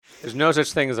There's no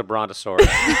such thing as a Brontosaurus.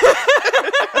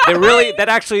 That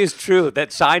actually is true.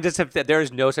 That scientists have that there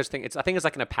is no such thing. I think it's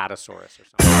like an Apatosaurus or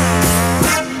something.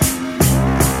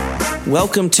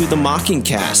 Welcome to the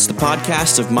Mockingcast, the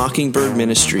podcast of Mockingbird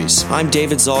Ministries. I'm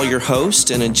David Zoll, your host,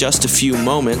 and in just a few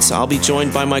moments, I'll be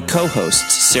joined by my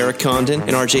co-hosts, Sarah Condon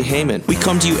and RJ Heyman. We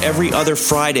come to you every other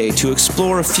Friday to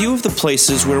explore a few of the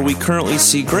places where we currently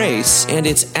see grace and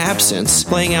its absence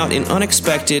playing out in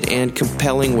unexpected and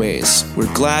compelling ways.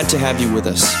 We're glad to have you with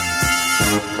us.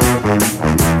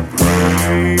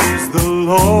 Praise the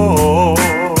Lord.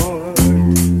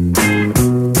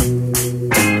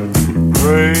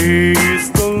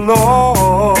 Praise the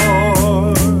Lord.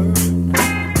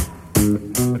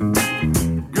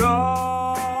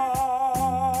 God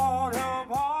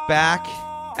of all. Back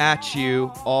at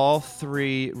you, all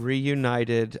three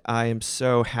reunited. I am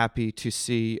so happy to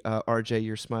see RJ,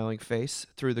 your smiling face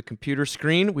through the computer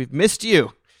screen. We've missed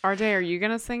you. RJ, are you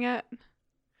going to sing it?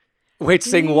 Wait,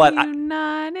 sing what?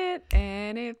 United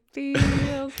and it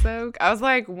feels so. I was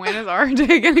like, when is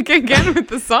RJ gonna kick in with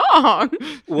the song?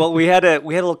 Well, we had a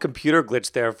little computer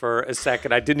glitch there for a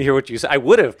second. I didn't hear what you said. I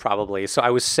would have probably. So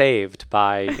I was saved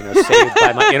by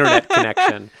my internet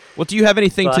connection. Well, do you have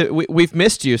anything we've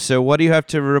missed you. So what do you have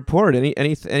to report? Anything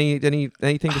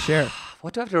to share?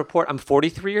 What do I have to report? I'm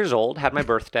 43 years old. Had my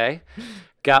birthday.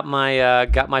 Got my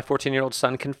 14-year-old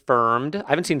son confirmed. I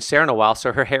haven't seen Sarah in a while,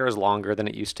 so her hair is longer than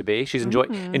it used to be. She's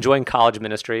enjoying college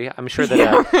ministry. I'm sure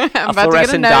that a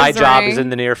fluorescent dye job is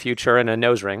in the near future and a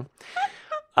nose ring.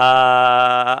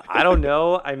 I don't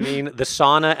know. I mean, the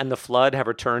sauna and the flood have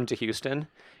returned to Houston.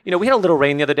 We had a little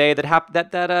rain the other day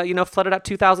that flooded out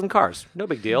 2,000 cars. No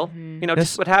big deal.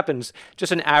 Just what happens.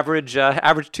 Just an average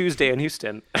Tuesday in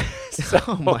Houston.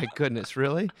 Oh my goodness,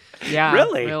 really? Yeah,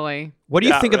 really. What do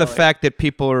you think of the fact that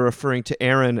people are referring to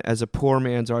Aaron as a poor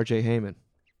man's RJ Heyman?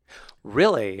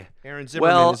 Really? Aaron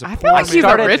Zimmerman is a poor like he's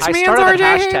a rich man's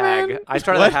RJ Heyman. I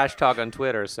started that hashtag on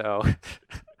Twitter, so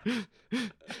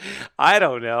I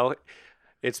don't know.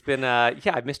 It's been,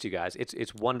 I've missed you guys.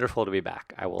 It's wonderful to be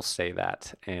back. I will say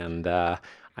that. And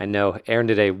I know Aaron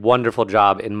did a wonderful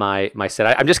job in my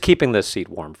set. I'm just keeping the seat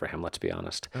warm for him, let's be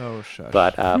honest. Oh, shush.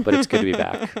 But it's good to be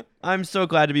back. I'm so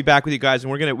glad to be back with you guys,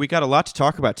 and we got a lot to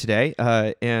talk about today.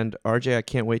 And RJ, I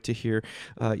can't wait to hear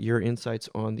your insights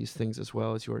on these things as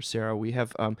well as yours, Sarah. We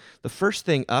have the first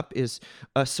thing up is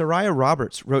Soraya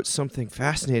Roberts wrote something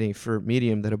fascinating for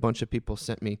Medium that a bunch of people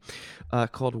sent me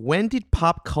called "When Did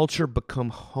Pop Culture Become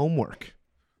Homework?"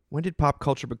 When did pop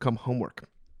culture become homework?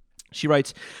 She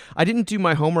writes, "I didn't do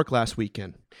my homework last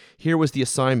weekend. Here was the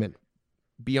assignment.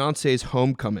 Beyonce's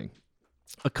Homecoming.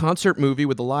 A concert movie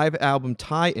with a live album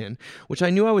tie-in, which I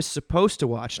knew I was supposed to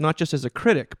watch, not just as a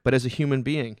critic, but as a human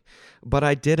being. But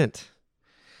I didn't."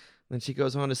 Then she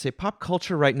goes on to say, "Pop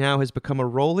culture right now has become a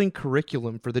rolling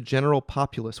curriculum for the general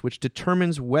populace, which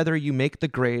determines whether you make the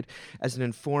grade as an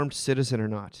informed citizen or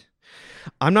not.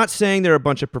 I'm not saying there are a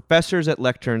bunch of professors at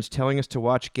lecterns telling us to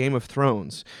watch Game of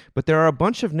Thrones, but there are a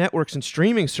bunch of networks and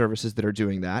streaming services that are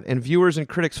doing that, and viewers and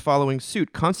critics following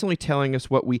suit, constantly telling us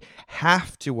what we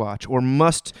have to watch or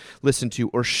must listen to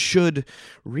or should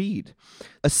read.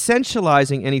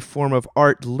 Essentializing any form of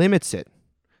art limits it,"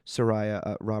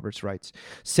 Soraya Roberts writes,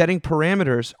 "setting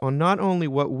parameters on not only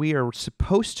what we are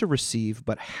supposed to receive,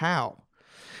 but how.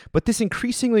 But this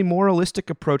increasingly moralistic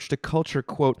approach to culture,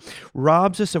 quote,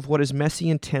 robs us of what is messy,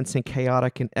 intense, and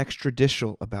chaotic and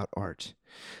extrajudicial about art.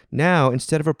 Now,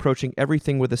 instead of approaching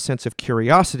everything with a sense of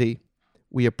curiosity,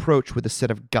 we approach with a set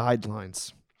of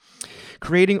guidelines.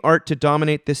 Creating art to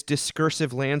dominate this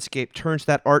discursive landscape turns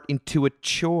that art into a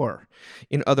chore.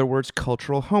 In other words,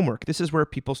 cultural homework. This is where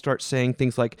people start saying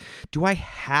things like, do I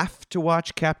have to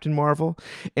watch Captain Marvel?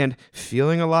 And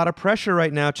feeling a lot of pressure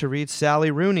right now to read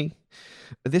Sally Rooney.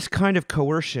 This kind of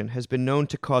coercion has been known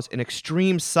to cause an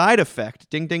extreme side effect,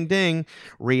 ding, ding, ding,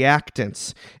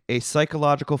 reactance, a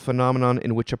psychological phenomenon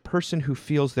in which a person who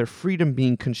feels their freedom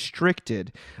being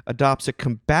constricted adopts a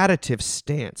combative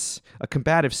stance,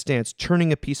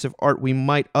 turning a piece of art we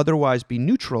might otherwise be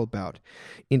neutral about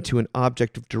into an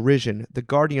object of derision. The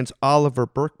Guardian's Oliver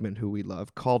Berkman, who we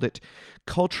love, called it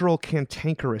cultural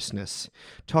cantankerousness,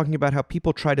 talking about how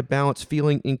people try to balance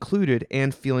feeling included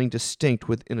and feeling distinct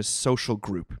within a social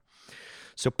group.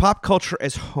 So pop culture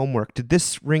as homework. Did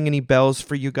this ring any bells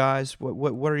for you guys?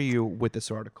 What are you with this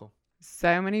article?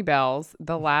 So many bells.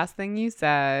 The last thing you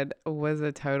said was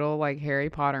a total like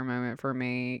Harry Potter moment for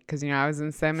me. Because, I was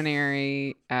in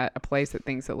seminary at a place that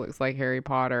thinks it looks like Harry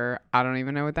Potter. I don't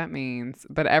even know what that means.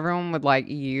 But everyone would like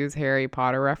use Harry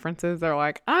Potter references. They're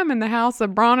like, I'm in the house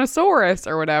of Brontosaurus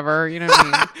or whatever. You know what I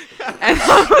mean? And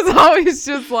I was always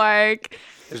just like,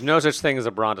 There's no such thing as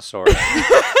a Brontosaurus.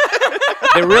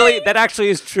 That actually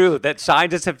is true. That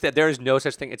scientists have that there is no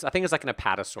such thing. I think it's like an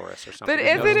Apatosaurus or something. But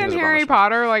There's is no it such thing in as a Harry Brontosaurus.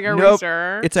 Potter? Like, are we Nope.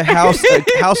 sure? It's a house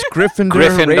Gryffindor,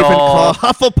 Gryffindor, Ravenclaw,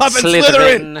 Hufflepuff, and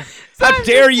Slytherin. How I'm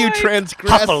dare just you like-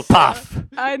 transgress? Hufflepuff.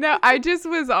 I know. I just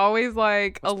was always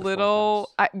like a little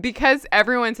because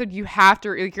everyone said you have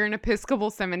to like you're an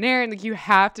Episcopal seminary and like you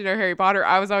have to know Harry Potter.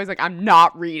 I was always like, I'm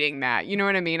not reading that. You know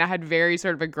what I mean? I had very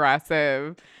sort of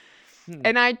aggressive.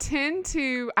 And I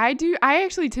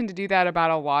actually tend to do that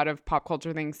about a lot of pop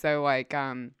culture things. So like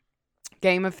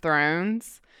Game of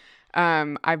Thrones.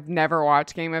 I've never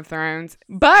watched Game of Thrones,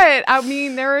 but I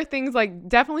mean, there are things like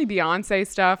definitely Beyonce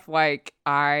stuff. Like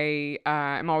I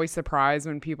am always surprised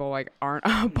when people like aren't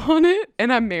up on it,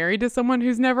 and I'm married to someone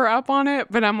who's never up on it.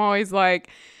 But I'm always like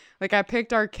I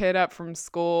picked our kid up from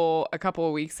school a couple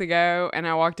of weeks ago, and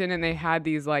I walked in and they had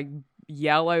these like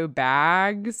yellow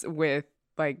bags with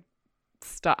like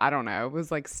stuff. I don't know. It was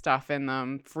like stuff in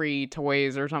them, free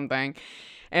toys or something.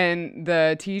 And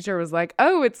the teacher was like,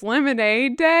 "Oh, it's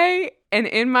Lemonade Day." And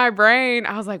in my brain,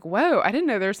 I was like, "Whoa, I didn't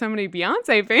know there's so many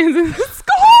Beyonce fans in this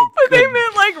school." But they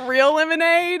meant like real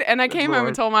lemonade. And I came home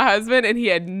and told my husband, and he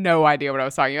had no idea what I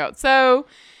was talking about. So,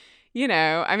 you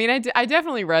know, I mean, I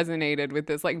definitely resonated with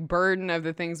this like burden of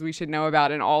the things we should know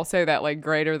about. And also that like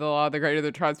greater the law, the greater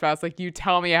the trespass. Like you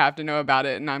tell me I have to know about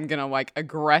it and I'm going to like I'm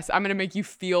going to make you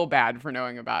feel bad for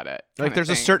knowing about it. Like there's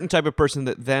a certain type of person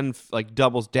that then like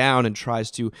doubles down and tries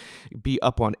to be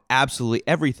up on absolutely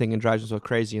everything and drives themselves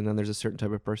crazy. And then there's a certain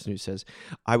type of person who says,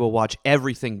 I will watch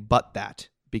everything but that.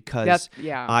 Because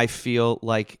I feel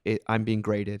like I'm being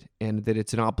graded and that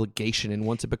it's an obligation. And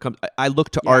once it becomes, I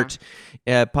look to art,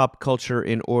 pop culture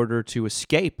in order to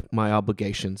escape my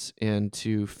obligations and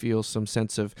to feel some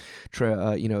sense of,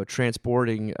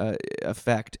 transporting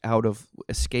effect out of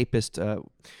escapist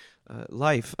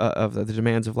life, of the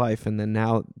demands of life. And then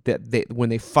now that when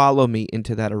they follow me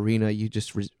into that arena, you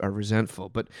just are resentful.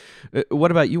 But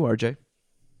what about you, RJ?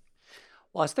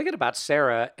 Well, I was thinking about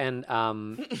Sarah, and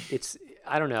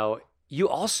I don't know, you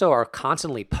also are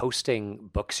constantly posting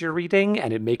books you're reading,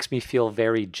 and it makes me feel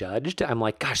very judged. I'm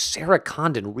like, gosh, Sarah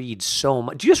Condon reads so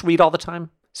much. Do you just read all the time,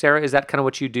 Sarah? Is that kind of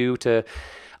what you do to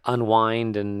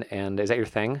unwind, and is that your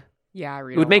thing? Yeah, I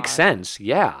read It would a make lot. sense,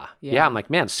 yeah. I'm like,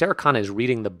 man, Sarah Condon is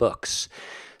reading the books.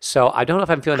 So I don't know if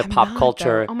I'm feeling the pop not,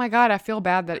 culture. though. Oh my God, I feel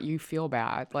bad that you feel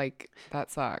bad. Like,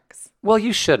 that sucks. Well,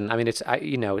 you shouldn't. I mean, it's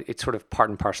sort of part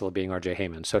and parcel of being R.J.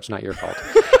 Heyman, so it's not your fault.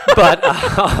 But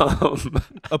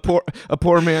a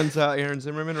poor man's Aaron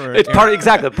Zimmerman, or it's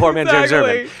exactly the poor man's Aaron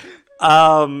Exactly.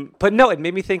 Zimmerman. But no, it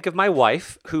made me think of my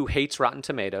wife who hates Rotten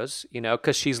Tomatoes.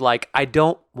 Because she's like, I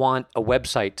don't want a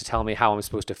website to tell me how I'm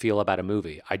supposed to feel about a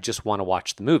movie. I just want to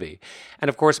watch the movie. And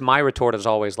of course, my retort is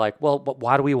always like, well, but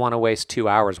why do we want to waste 2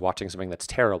 hours watching something that's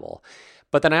terrible?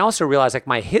 But then I also realized like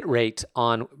my hit rate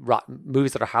on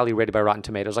movies that are highly rated by Rotten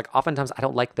Tomatoes, like oftentimes I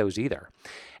don't like those either.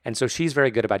 And so she's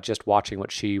very good about just watching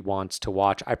what she wants to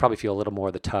watch. I probably feel a little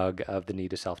more the tug of the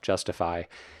need to self-justify.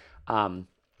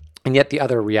 And yet the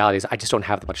other reality is I just don't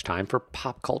have that much time for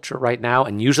pop culture right now.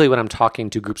 And usually when I'm talking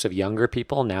to groups of younger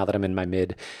people, now that I'm in my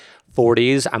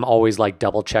mid-40s, I'm always like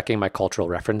double checking my cultural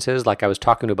references. Like I was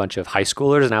talking to a bunch of high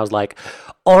schoolers and I was like,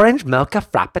 orange mocha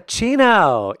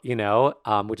frappuccino,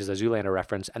 which is a Zoolander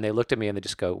reference. And they looked at me and they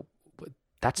just go,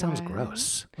 that sounds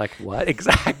gross. Like what?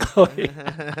 Exactly.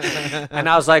 And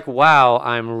I was like, wow,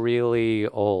 I'm really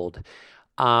old.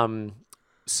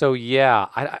 So yeah,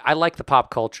 I like the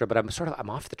pop culture, but I'm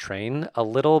off the train a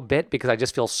little bit because I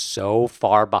just feel so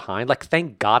far behind. Like,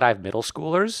 thank God I have middle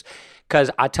schoolers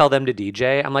because I tell them to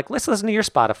DJ. I'm like, let's listen to your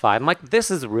Spotify. I'm like, this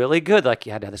is really good. Like,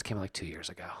 yeah, this came out like 2 years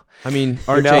ago. I mean,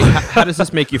 RJ, how does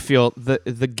this make you feel?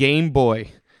 The Game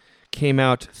Boy came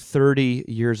out 30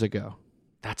 years ago.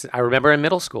 I remember in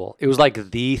middle school, it was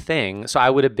like the thing. So I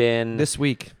would have been this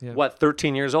week. Yeah.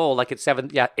 13 years old, like at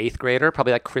 8th grader,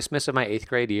 probably like Christmas of my 8th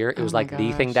grade year. It was like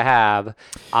the thing to have.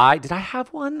 Did I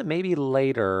have one? Maybe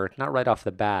later, not right off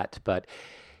the bat, but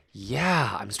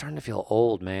yeah, I'm starting to feel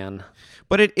old, man.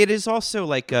 But it is also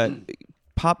like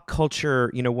pop culture,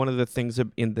 one of the things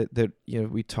that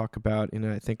we talk about, and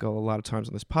I think a lot of times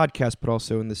on this podcast, but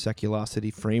also in the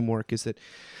seculosity framework, is that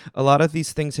a lot of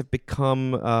these things have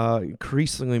become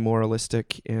increasingly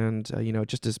moralistic, and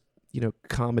just as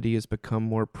comedy has become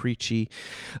more preachy,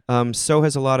 so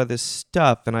has a lot of this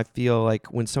stuff. And I feel like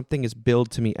when something is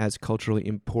billed to me as culturally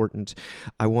important,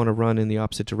 I want to run in the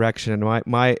opposite direction. And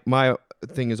my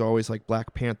thing is always like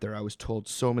Black Panther. I was told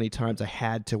so many times I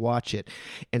had to watch it,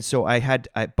 and so I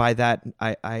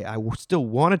still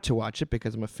wanted to watch it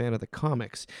because I'm a fan of the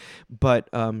comics, but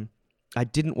I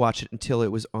didn't watch it until it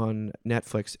was on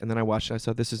Netflix, and then I watched it. I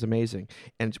thought, this is amazing.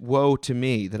 And woe to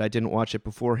me that I didn't watch it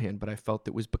beforehand, but I felt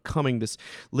it was becoming this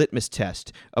litmus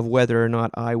test of whether or not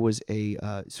I was a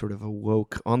sort of a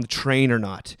woke on the train or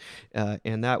not.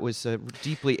 And that was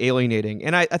deeply alienating.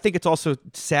 And I think it's also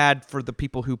sad for the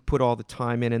people who put all the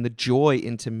time in and the joy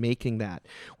into making that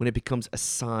when it becomes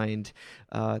assigned.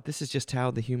 This is just how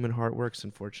the human heart works,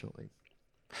 unfortunately.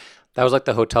 That was like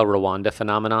the Hotel Rwanda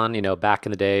phenomenon, back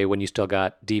in the day when you still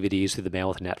got DVDs through the mail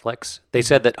with Netflix. They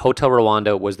said that Hotel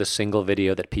Rwanda was the single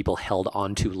video that people held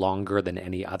on to longer than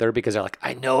any other because they're like,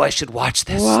 I know I should watch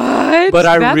this. What? But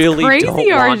I That's really crazy, don't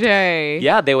want. RJ.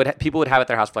 Yeah, people would have it at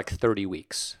their house for like 30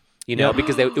 weeks.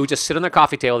 Because it would just sit on their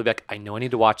coffee table. They'd be like, I know I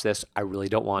need to watch this. I really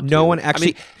don't want to. No one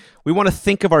actually. We want to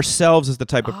think of ourselves as the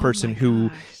type of Oh person my who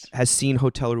gosh. has seen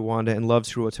Hotel Rwanda and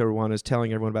loves Hotel Rwanda, is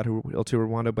telling everyone about Hotel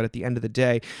Rwanda. But at the end of the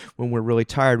day, when we're really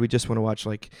tired, we just want to watch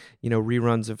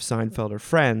reruns of Seinfeld or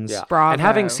Friends. Yeah. Bravo. And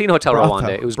having seen Hotel Bravo. Rwanda,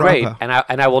 it was Bravo. great.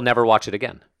 And I will never watch it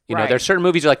again. Right. There's certain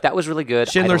movies you're like, that was really good.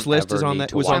 Schindler's I don't List ever is on need that-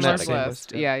 to was watch on that that same again.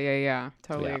 list. Yeah.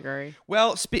 Totally Yeah. agree.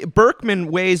 Well, Berkman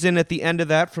weighs in at the end of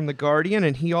that from The Guardian,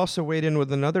 and he also weighed in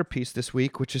with another piece this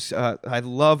week, which is, I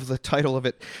love the title of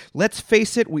it. Let's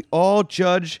face it, we all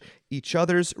judge each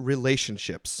other's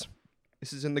relationships.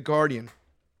 This is in The Guardian.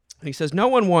 And he says, no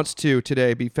one wants to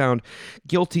today be found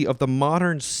guilty of the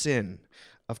modern sin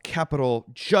of capital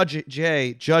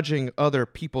J, judging other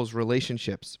people's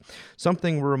relationships.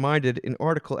 Something we're reminded in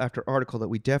article after article that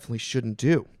we definitely shouldn't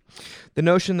do. The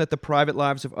notion that the private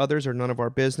lives of others are none of our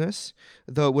business,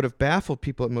 though it would have baffled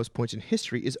people at most points in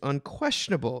history, is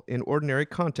unquestionable in ordinary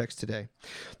context today.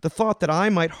 The thought that I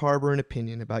might harbor an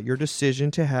opinion about your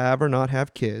decision to have or not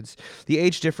have kids, the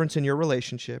age difference in your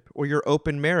relationship, or your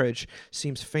open marriage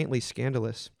seems faintly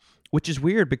scandalous. Which is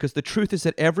weird because the truth is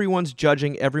that everyone's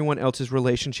judging everyone else's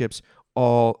relationships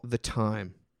all the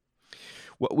time.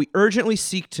 What we urgently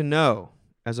seek to know,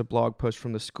 as a blog post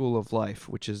from the School of Life,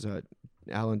 which is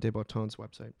Alain de Botton's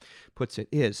website, puts it,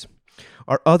 is,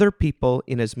 are other people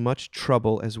in as much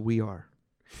trouble as we are?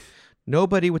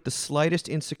 Nobody with the slightest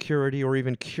insecurity or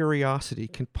even curiosity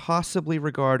can possibly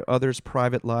regard others'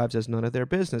 private lives as none of their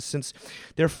business, since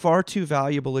they're far too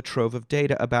valuable a trove of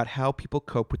data about how people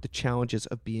cope with the challenges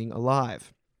of being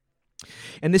alive.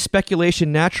 And this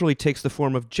speculation naturally takes the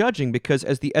form of judging because,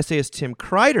 as the essayist Tim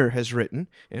Kreider has written,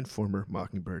 and former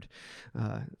Mockingbird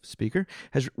speaker,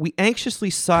 we anxiously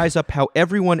size up how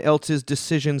everyone else's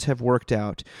decisions have worked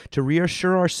out to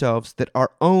reassure ourselves that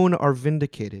our own are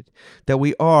vindicated, that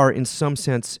we are, in some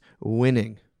sense,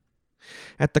 winning.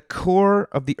 At the core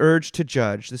of the urge to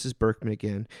judge, this is Berkman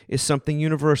again, is something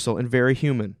universal and very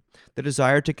human, the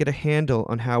desire to get a handle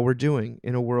on how we're doing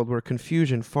in a world where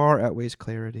confusion far outweighs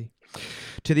clarity.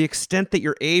 To the extent that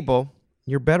you're able,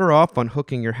 you're better off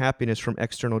unhooking your happiness from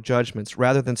external judgments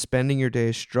rather than spending your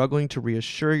days struggling to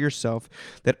reassure yourself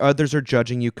that others are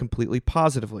judging you completely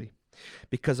positively.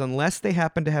 Because unless they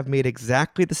happen to have made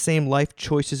exactly the same life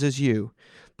choices as you,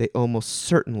 they almost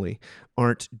certainly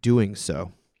aren't doing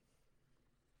so.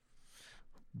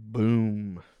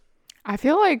 Boom. I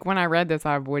feel like when I read this,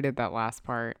 I avoided that last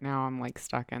part. Now I'm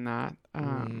stuck in that.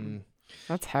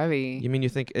 That's heavy. You mean you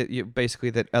think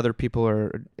basically that other people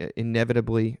are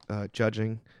inevitably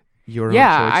judging your own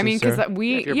Yeah, choices? I mean, because Sarah? If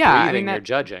we, you're yeah, I breathing, mean, you're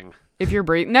judging. if you're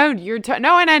breathing, no,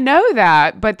 no, and I know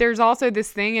that, but there's also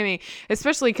this thing. I mean,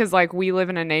 especially because we live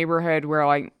in a neighborhood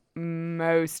where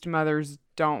most mothers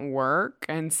don't work,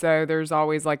 and so there's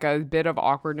always a bit of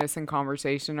awkwardness in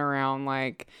conversation around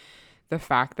the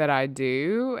fact that I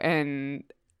do, and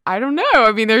I don't know.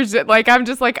 I mean, there's I'm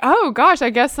just oh gosh, I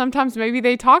guess sometimes maybe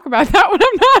they talk about that when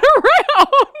I'm not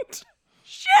around.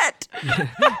 Shit.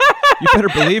 You better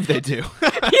believe they do.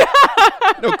 Yeah.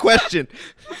 No question.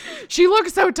 She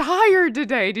looks so tired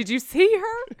today. Did you see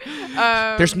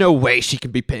her? There's no way she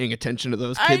can be paying attention to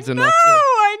those kids I know, enough.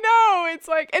 I know. It's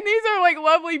and these are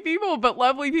lovely people, but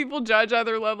lovely people judge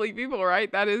other lovely people,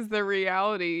 right? That is the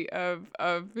reality of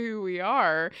who we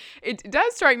are. It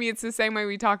does strike me it's the same way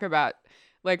we talk about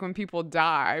when people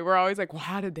die. We're always well,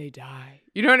 how did they die?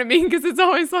 You know what I mean? Because it's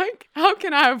always how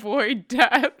can I avoid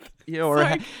death?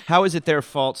 Or how is it their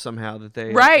fault somehow that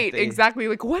they... Right, that they... exactly.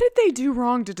 What did they do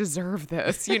wrong to deserve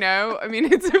this? I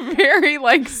mean, it's a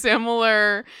very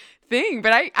similar thing.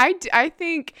 But I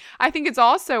think it's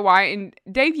also why, and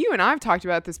Dave, you and I have talked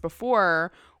about this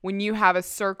before, when you have a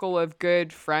circle of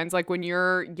good friends, when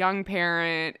you're a young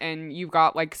parent and you've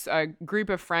got a group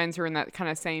of friends who are in that kind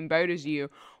of same boat as you,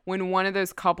 when one of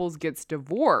those couples gets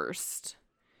divorced,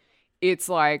 it's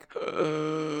like,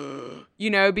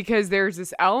 because there's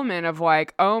this element of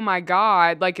like, oh my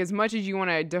God, like as much as you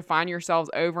want to define yourselves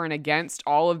over and against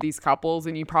all of these couples,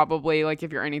 and you probably, like,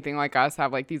 if you're anything like us,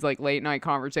 have like these like late night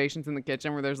conversations in the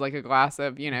kitchen where there's like a glass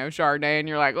of, Chardonnay, and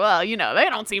you're like, well, they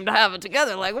don't seem to have it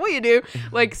together like we do.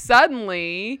 Like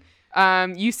suddenly,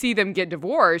 you see them get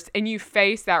divorced and you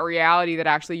face that reality that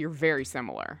actually you're very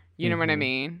similar. You know what I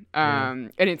mean?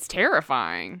 And it's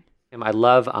terrifying. And I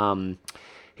love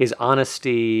his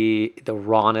honesty, the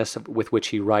rawness with which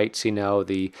he writes,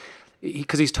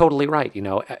 because he's totally right.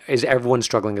 Is everyone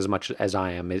struggling as much as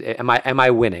I am? Am I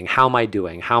winning? How am I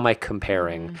doing? How am I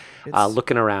comparing?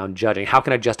 Looking around, judging. How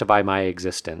can I justify my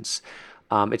existence?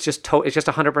 It's just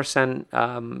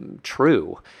 100%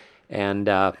 true. And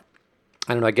I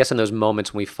don't know. I guess in those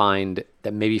moments when we find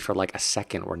that maybe for like a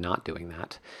second we're not doing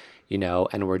that,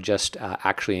 and we're just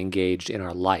actually engaged in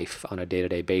our life on a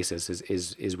day-to-day basis,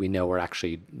 is we know we're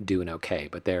actually doing okay.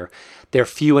 But they're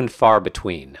few and far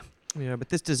between. Yeah, but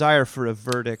this desire for a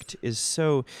verdict is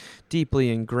so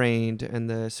deeply ingrained, and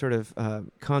the sort of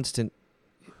constant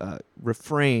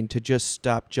refrain to just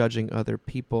stop judging other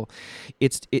people,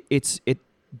 it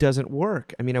doesn't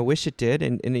work. I mean, I wish it did,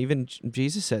 and even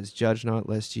Jesus says, "Judge not,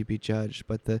 lest you be judged."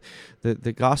 But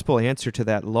the gospel answer to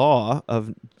that law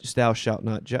of "Thou shalt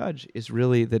not judge" is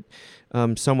really that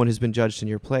someone has been judged in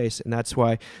your place, and that's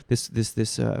why this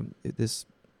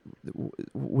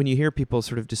when you hear people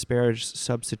sort of disparage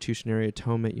substitutionary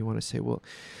atonement, you want to say, well,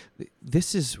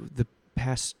 this is the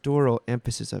pastoral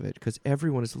emphasis of it, because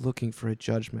everyone is looking for a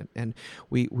judgment, and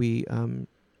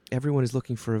everyone is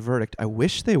looking for a verdict. I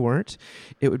wish they weren't.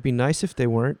 It would be nice if they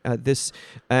weren't. This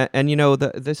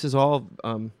is all.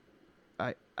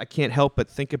 I can't help but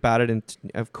think about it, and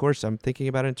of course, I'm thinking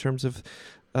about it in terms of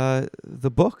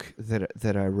the book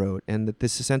that I wrote, and that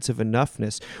this sense of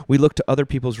enoughness. We look to other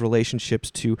people's relationships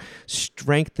to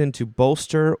strengthen, to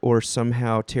bolster, or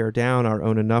somehow tear down our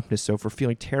own enoughness. So if we're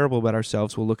feeling terrible about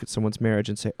ourselves, we'll look at someone's marriage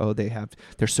and say, "Oh, they're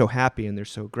so happy and they're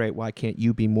so great. Why can't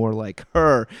you be more like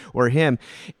her or him?"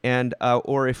 And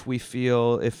or if we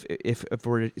feel if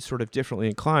we're sort of differently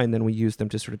inclined, then we use them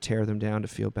to sort of tear them down to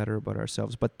feel better about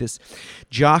ourselves. But this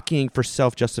jockeying for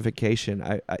self-justification,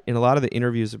 I in a lot of the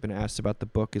interviews I've been asked about the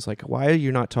book, is like, why are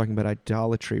you not talking about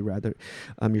idolatry? Rather,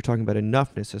 you're talking about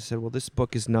enoughness. I said, well, this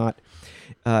book is not.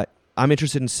 I'm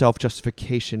interested in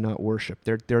self-justification, not worship.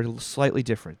 They're slightly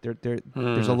different.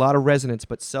 There's a lot of resonance,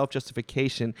 but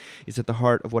self-justification is at the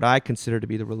heart of what I consider to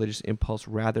be the religious impulse,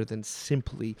 rather than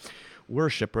simply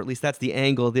worship, or at least that's the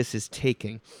angle this is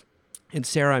taking. And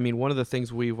Sarah, I mean, one of the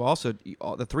things we've also,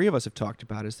 the three of us have talked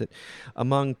about, is that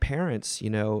among parents,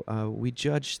 we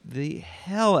judge the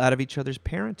hell out of each other's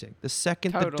parenting. The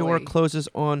second the door closes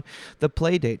on the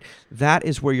play date, that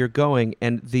is where you're going.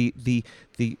 And the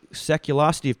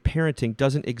seculosity of parenting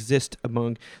doesn't exist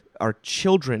among our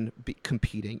children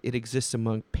competing. It exists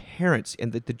among parents,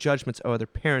 and the judgments of other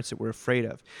parents that we're afraid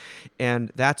of.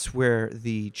 And that's where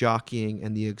the jockeying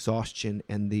and the exhaustion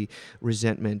and the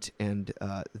resentment and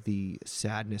the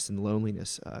sadness and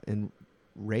loneliness and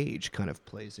rage kind of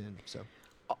plays in. So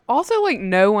also, like,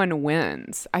 no one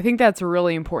wins. I think that's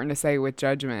really important to say with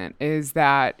judgment, is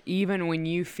that even when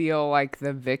you feel like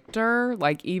the victor,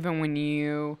 like even when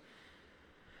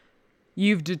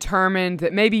you've determined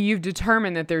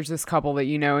that there's this couple that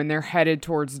and they're headed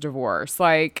towards divorce.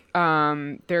 Like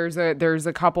there's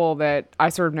a couple that I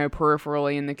sort of know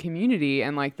peripherally in the community,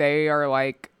 and like they are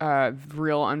like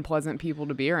real unpleasant people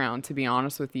to be around, to be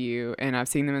honest with you. And I've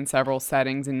seen them in several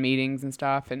settings and meetings and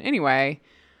stuff. And anyway,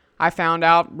 I found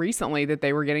out recently that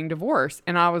they were getting divorced,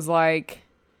 and I was like,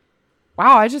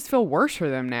 wow, I just feel worse for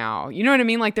them now. You know what I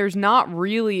mean? Like, there's not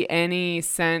really any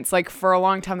sense. Like, for a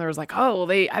long time, there was like, oh,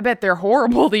 I bet they're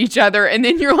horrible to each other. And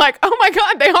then you're like, oh my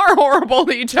God, they are horrible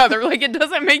to each other. Like, it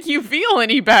doesn't make you feel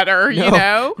any better, you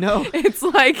know? No. It's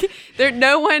like,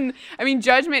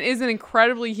 judgment is an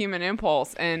incredibly human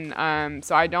impulse. And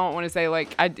so I don't want to say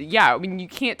you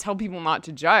can't tell people not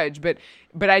to judge, but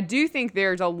I do think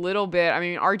there's a little bit,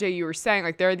 RJ, you were saying,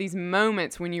 like, there are these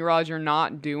moments when you realize you're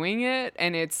not doing it,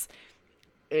 and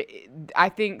I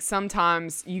think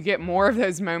sometimes you get more of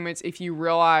those moments if you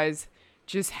realize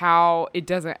just how it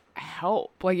doesn't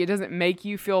help. Like, it doesn't make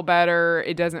you feel better.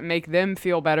 It doesn't make them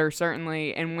feel better,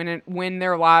 certainly. And when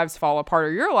their lives fall apart,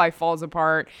 or your life falls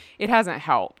apart, it hasn't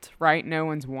helped, right? No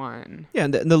one's won. Yeah,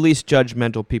 and the least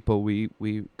judgmental people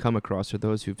we come across are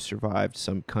those who've survived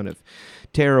some kind of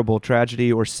terrible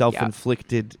tragedy or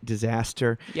self-inflicted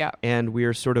disaster. Yeah. And we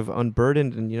are sort of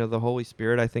unburdened, and the Holy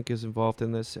Spirit, I think, is involved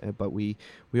in this. But we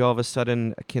all of a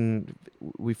sudden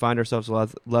we find ourselves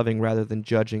loving rather than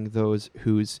judging those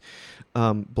whose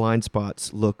blind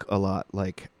spots look a lot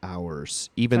like ours,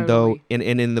 even though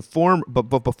Totally. in the form, but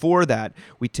before that,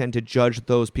 we tend to judge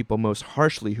those people most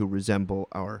harshly who resemble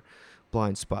our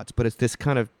blind spots. But it's this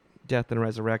kind of death and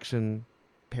resurrection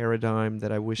paradigm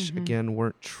that I wish again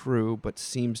weren't true, but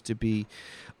seems to be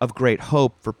of great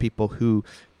hope for people who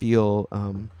feel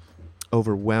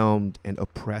overwhelmed and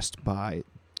oppressed by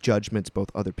judgments, both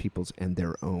other people's and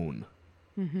their own.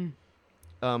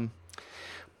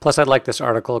 Plus, I like this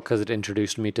article because it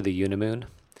introduced me to the Unimoon,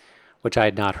 which I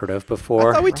had not heard of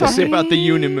before. I thought we talked about the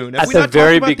Unimoon. Have At we the not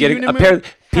very talked about the beginning. Unimoon? Apparently,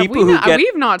 people who get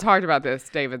We've not talked about this,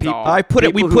 David Zoll. I put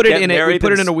it. We people put who it get in it. We married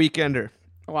put it and in a weekender.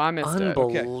 Well, I missed it.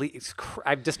 unbelievable.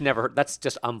 I've just never heard. That's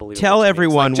just unbelievable. Tell to me. It's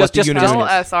everyone like, what the just Unimoon Tell is.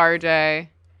 us, RJ.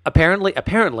 Apparently,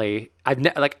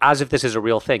 like as if this is a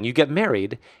real thing. You get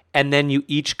married, and then you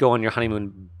each go on your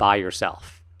honeymoon by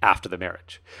yourself after the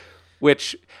marriage,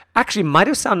 which actually might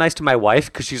have sounded nice to my wife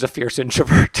because she's a fierce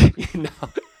introvert,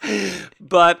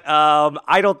 But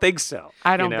I don't think so.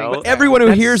 I don't you think know? so. Everyone who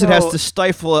That's hears it has so- to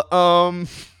stifle a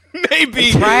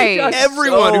maybe. Right. Just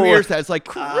Everyone who so hears that is like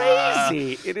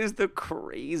crazy. It is the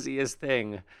craziest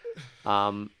thing.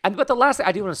 But the last thing,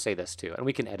 I do want to say this too, and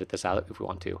we can edit this out if we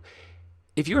want to.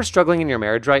 If you're struggling in your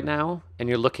marriage right now and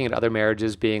you're looking at other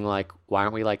marriages being like, why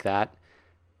aren't we like that?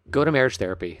 Go to marriage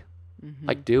therapy.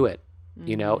 Like, do it.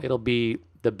 You know, it'll be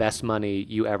the best money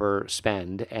you ever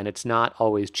spend, and it's not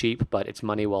always cheap, but it's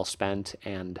money well spent.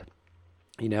 And,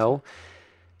 figure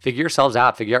yourselves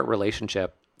out, figure out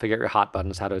relationship, figure out your hot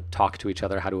buttons, how to talk to each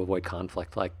other, how to avoid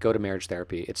conflict. Like, go to marriage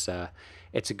therapy. It's a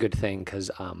good thing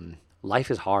because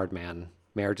life is hard, man.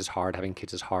 Marriage is hard. Having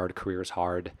kids is hard. Career is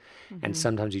hard. And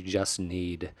sometimes you just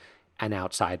need an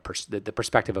outside the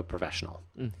perspective of a professional.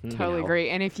 Totally agree.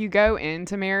 And if you go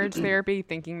into marriage therapy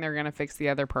thinking they're going to fix the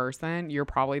other person, you're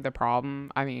probably the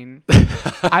problem. I mean,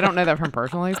 I don't know that from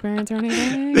personal experience or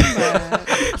anything,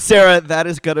 but Sarah, that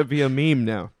is gonna be a meme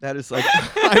now. That is like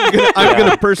I'm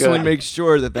gonna personally good. make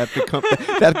sure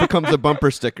that becomes a bumper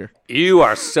sticker. You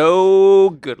are so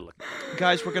good looking.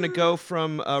 Guys, we're gonna go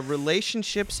from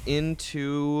relationships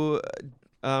into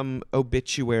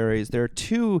obituaries. There are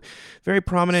two very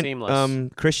prominent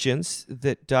Seamless. Christians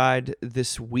that died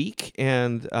this week,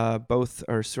 and both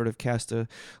are sort of cast a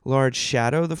large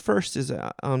shadow. The first is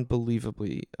an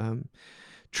unbelievably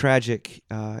tragic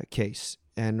case.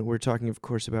 And we're talking, of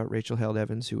course, about Rachel Held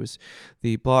Evans, who was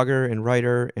the blogger and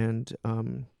writer and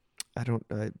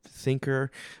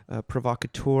thinker,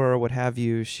 provocateur, what have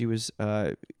you. She was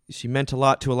she meant a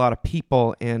lot to a lot of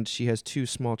people, and she has two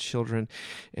small children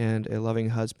and a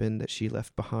loving husband that she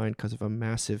left behind because of a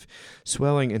massive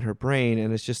swelling in her brain.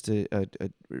 And it's just a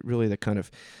really the kind of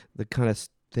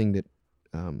thing that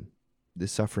the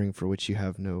suffering for which you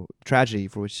have no tragedy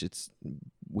for which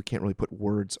we can't really put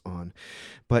words on.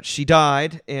 But she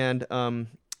died, and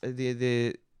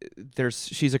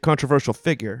she's a controversial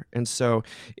figure, and so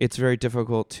it's very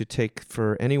difficult to take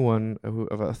for anyone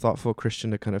of a thoughtful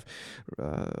Christian to kind of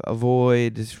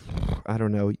avoid, I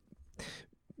don't know,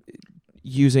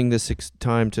 using this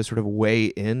time to sort of weigh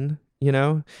in,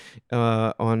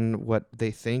 on what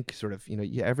they think. Sort of,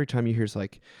 every time you hear it's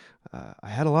like, I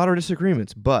had a lot of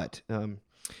disagreements, but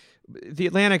The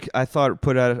Atlantic, I thought,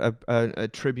 put out a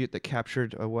tribute that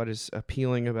captured what was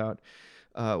appealing about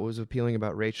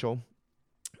Rachel.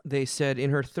 They said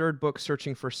in her third book,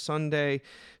 Searching for Sunday,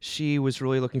 she was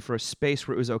really looking for a space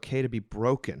where it was okay to be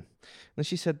broken. And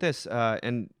she said this,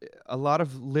 and a lot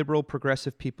of liberal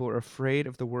progressive people are afraid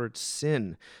of the word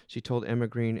sin, she told Emma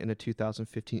Green in a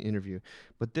 2015 interview.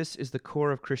 But this is the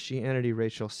core of Christianity,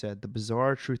 Rachel said, the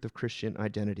bizarre truth of Christian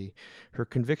identity. Her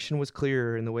conviction was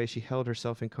clearer in the way she held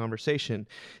herself in conversation,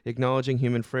 acknowledging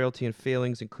human frailty and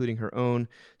failings, including her own,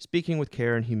 speaking with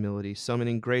care and humility,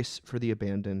 summoning grace for the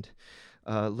abandoned.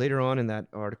 Later on in that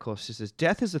article, she says,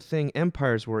 death is a thing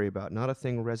empires worry about, not a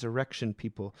thing resurrection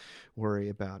people worry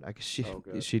about. I guess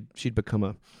she'd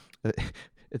become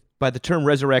by the term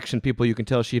resurrection people, you can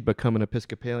tell she'd become an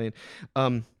Episcopalian.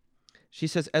 She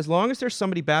says, as long as there's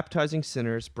somebody baptizing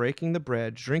sinners, breaking the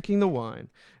bread, drinking the wine,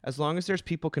 as long as there's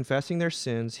people confessing their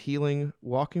sins, healing,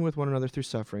 walking with one another through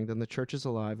suffering, then the church is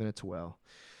alive and it's well.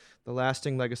 The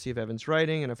lasting legacy of Evans'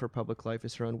 writing and of her public life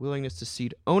is her unwillingness to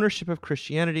cede ownership of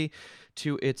Christianity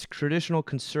to its traditional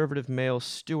conservative male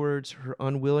stewards, her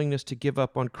unwillingness to give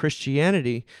up on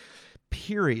Christianity,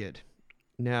 period.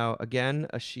 Now, again,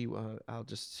 I'll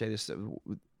just say this.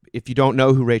 If you don't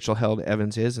know who Rachel Held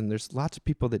Evans is, and there's lots of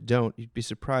people that don't, you'd be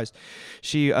surprised.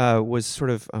 She was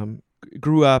sort of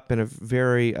grew up in a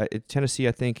very Tennessee,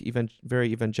 I think,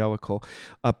 very evangelical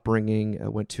upbringing.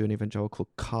 Went to an evangelical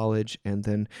college, and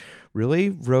then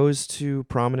really rose to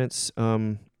prominence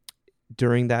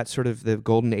during that sort of the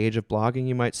golden age of blogging,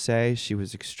 you might say. She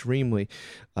was extremely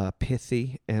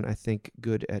pithy, and I think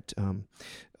good at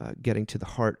getting to the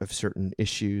heart of certain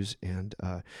issues. And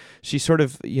she sort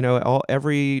of,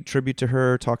 every tribute to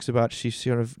her talks about she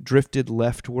sort of drifted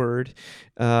leftward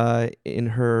in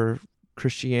her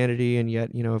Christianity, and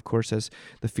yet, of course, as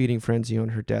the feeding frenzy on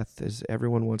her death, as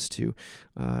everyone wants to,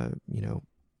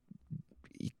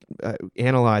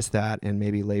 analyze that and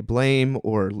maybe lay blame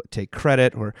or take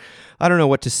credit, or I don't know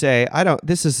what to say.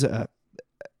 This is a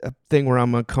thing where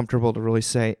I'm uncomfortable to really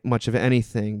say much of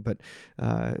anything. But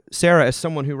Sarah, as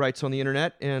someone who writes on the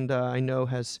internet and I know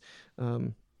has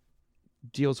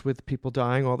deals with people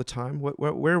dying all the time, what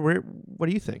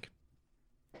do you think?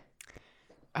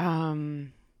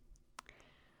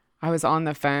 I was on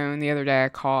the phone the other day.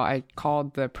 I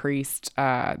called the priest,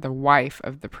 the wife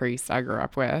of the priest I grew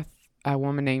up with, a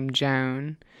woman named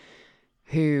Joan,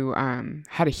 who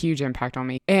had a huge impact on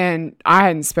me. And I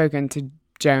hadn't spoken to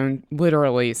Joan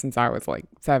literally since I was like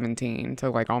 17, so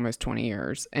like almost 20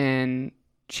 years. And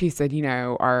she said,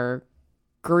 our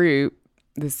group,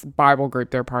 this Bible group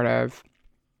they're part of,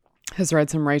 has read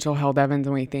some Rachel Held Evans,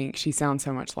 and we think she sounds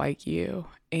so much like you.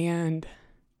 And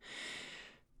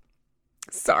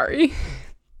sorry.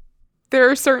 There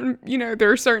are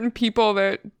certain people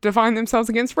that define themselves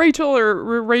against Rachel,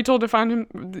 or Rachel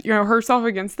defined herself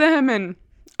against them, and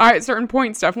I at certain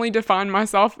points definitely defined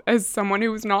myself as someone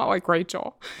who was not like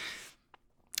Rachel.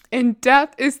 And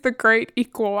death is the great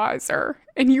equalizer,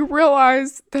 and you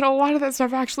realize that a lot of that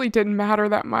stuff actually didn't matter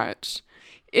that much.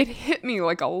 It hit me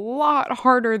like a lot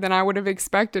harder than I would have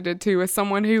expected it to, as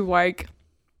someone who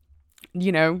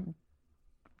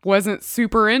wasn't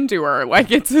super into her. Like,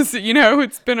 it's just,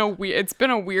 it's been a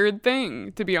weird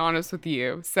thing, to be honest with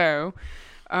you. So,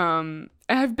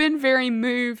 I've been very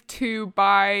moved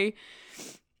by,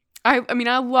 I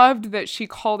loved that she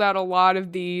called out a lot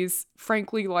of these,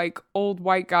 frankly, like old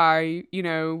white guy,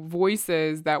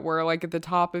 voices that were like at the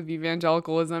top of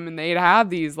evangelicalism, and they'd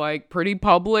have these like pretty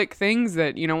public things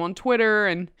that, on Twitter,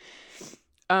 and,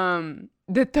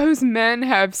 that those men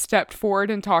have stepped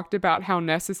forward and talked about how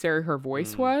necessary her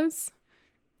voice was.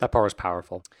 That part was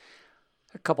powerful.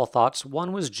 A couple thoughts.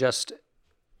 One was just,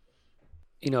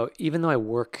 even though I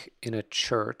work in a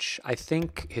church, I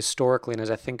think historically, and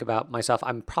as I think about myself,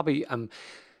 I'm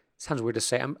sounds weird to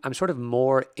say, I'm sort of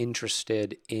more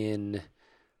interested in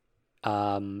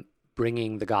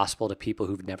bringing the gospel to people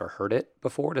who've never heard it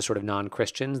before, to sort of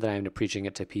non-Christians, than I am to preaching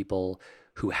it to people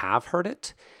who have heard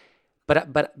it.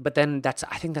 But then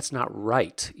I think that's not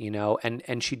right,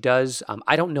 and she does,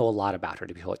 I don't know a lot about her,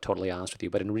 to be totally honest with you,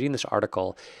 but in reading this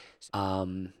article,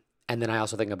 and then I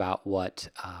also think about what,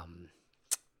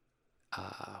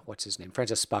 what's his name?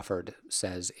 Francis Spufford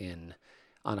says in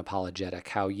Unapologetic,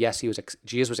 how yes,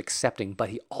 Jesus was accepting, but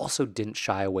he also didn't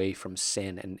shy away from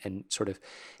sin and sort of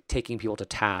taking people to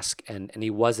task, and he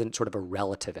wasn't sort of a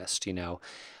relativist,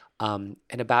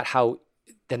 and about how,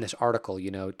 then this article,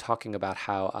 talking about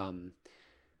how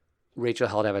Rachel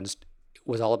Held Evans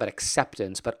was all about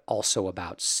acceptance, but also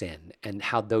about sin, and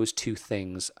how those two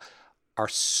things are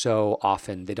so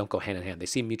often, they don't go hand in hand. They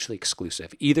seem mutually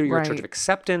exclusive. Either you're a church of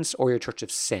acceptance or you're a church of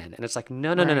sin. And it's like,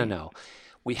 no.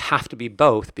 We have to be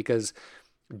both, because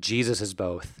Jesus is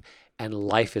both, and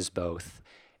life is both,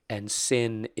 and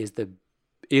sin is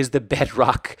the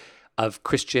bedrock of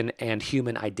Christian and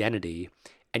human identity,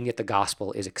 and yet the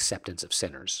gospel is acceptance of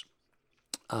sinners.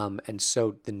 And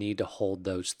so the need to hold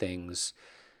those things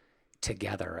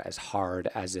together, as hard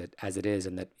as it is,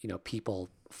 and that, people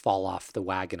fall off the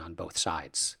wagon on both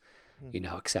sides,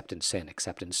 acceptance, sin.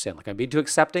 Like, am I being too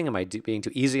accepting? Am I being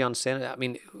too easy on sin? I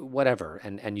mean, whatever.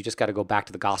 And you just got to go back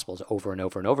to the Gospels over and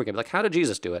over and over again. Like, how did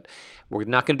Jesus do it? We're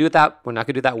not going to do that. We're not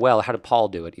going to do that well. How did Paul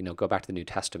do it? Go back to the New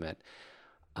Testament.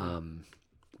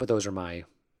 But those are my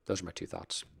two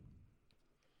thoughts.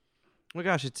 Oh my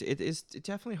gosh, it's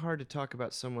definitely hard to talk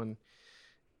about someone,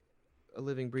 a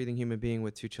living, breathing human being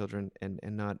with two children, and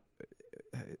not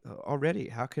already.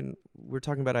 We're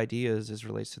talking about ideas as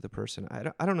relates to the person. I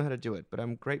don't know how to do it, but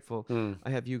I'm grateful I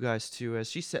have you guys to, as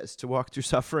she says, to walk through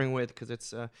suffering with, because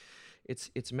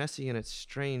it's messy and it's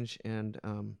strange, and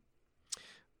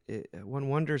one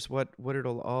wonders what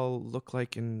it'll all look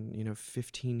like in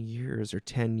 15 years or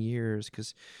 10 years,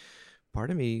 because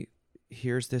part of me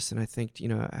hears this and I think,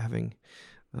 having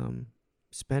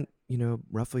spent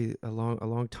roughly a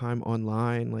long time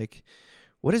online, like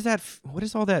what is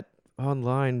all that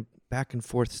online back and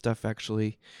forth stuff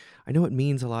actually? I know it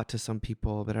means a lot to some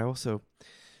people, but I also,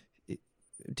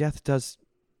 death does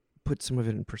put some of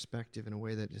it in perspective in a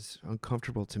way that is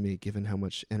uncomfortable to me, given how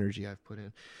much energy I've put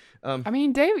in. I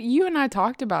mean, Dave, you and I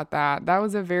talked about that. That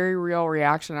was a very real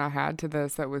reaction I had to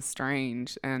this that was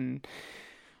strange and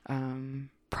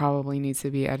probably needs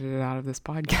to be edited out of this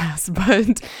podcast.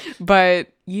 But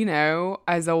you know,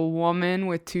 as a woman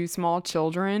with 2 small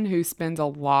children who spends a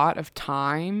lot of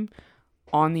time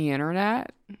on the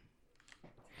internet,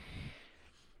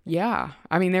 yeah.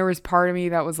 I mean, there was part of me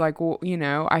that was like, well, you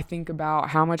know, I think about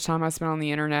how much time I spent on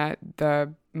the internet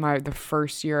the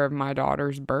first year of my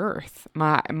daughter's birth.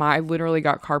 I literally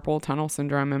got carpal tunnel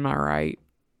syndrome in my right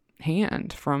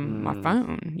hand from my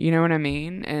phone. You know what I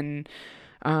mean? And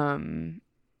I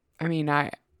mean, yeah.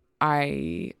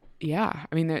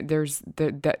 I mean, there's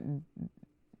that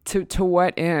to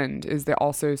what end is there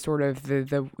also sort of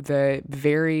the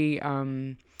very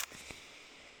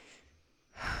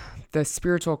the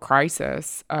spiritual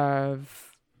crisis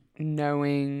of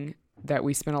knowing that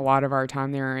we spend a lot of our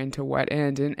time there, and to what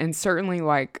end. And certainly,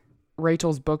 like,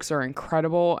 Rachel's books are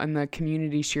incredible, and the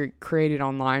community she created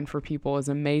online for people is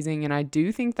amazing, and I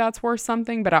do think that's worth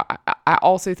something, but I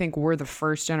also think we're the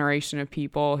first generation of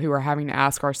people who are having to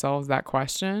ask ourselves that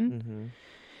question. Mm-hmm.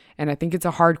 And I think it's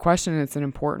a hard question, and it's an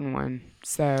important one.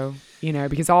 So, you know,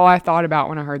 because all I thought about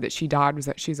when I heard that she died was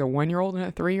that she's a 1-year-old and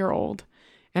a 3-year-old.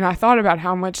 And I thought about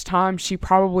how much time she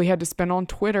probably had to spend on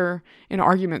Twitter in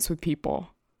arguments with people.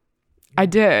 I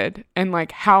did. And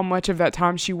like how much of that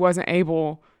time she wasn't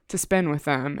able to spend with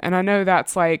them. And I know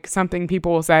that's like something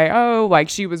people will say, oh, like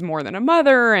she was more than a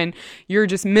mother and you're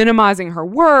just minimizing her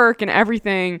work and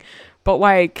everything. But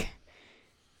like,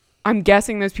 I'm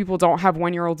guessing those people don't have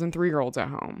 1-year-olds and 3-year-olds at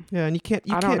home. Yeah, and you can't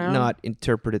not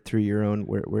interpret it through your own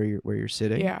where you're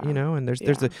sitting. Yeah. You know, and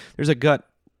there's a gut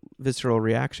visceral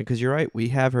reaction, because you're right, we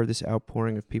have heard this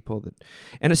outpouring of people that,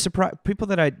 and a surprise, people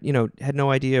that I had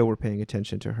no idea were paying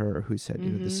attention to her, or who said,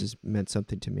 you know, this has meant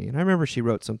something to me. And I remember she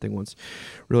wrote something once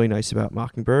really nice about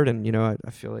Mockingbird, and you know, I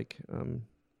feel like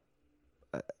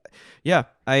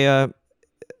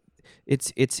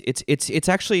it's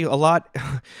actually a lot,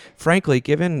 frankly,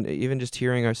 given even just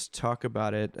hearing us talk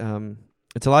about it,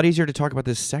 it's a lot easier to talk about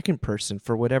this second person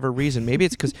for whatever reason. Maybe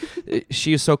it's because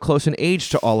she is so close in age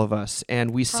to all of us,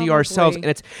 and we see ourselves. And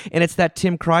it's that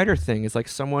Tim Kreider thing. It's like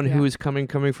someone who is coming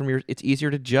from your. It's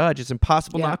easier to judge. It's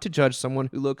impossible not to judge someone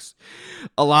who looks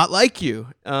a lot like you.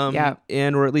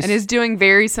 And or at least and is doing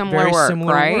very similar work,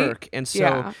 right? And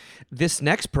so this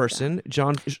next person,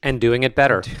 John, and doing it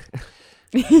better.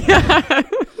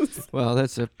 Well,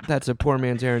 that's a poor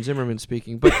man's Aaron Zimmerman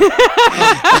speaking, but.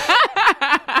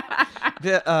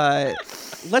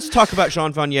 Let's talk about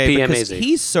Jean Vanier, because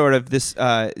he's sort of this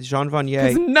Jean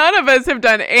Vanier. None of us have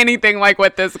done anything like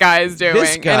what this guy is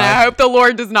doing, and I hope the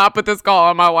Lord does not put this call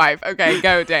on my wife. Okay,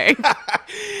 go, Dave.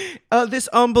 This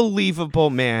unbelievable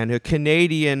man, a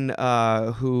Canadian,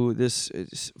 who this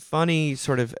funny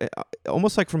sort of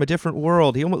almost like from a different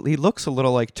world. He looks a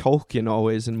little like Tolkien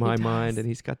always in my mind, and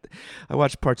he's got. I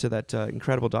watched parts of that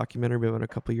incredible documentary about a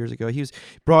couple of years ago. He was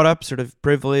brought up sort of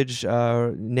privileged,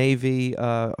 Navy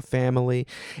family,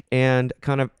 and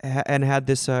kind of and had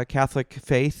this Catholic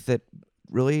faith that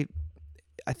really.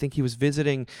 I think he was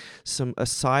visiting some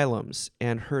asylums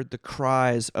and heard the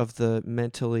cries of the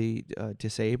mentally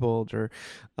disabled or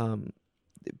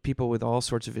people with all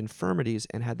sorts of infirmities,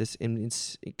 and had this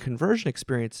conversion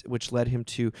experience, which led him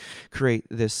to create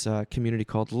this community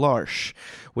called L'Arche,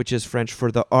 which is French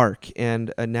for the Ark.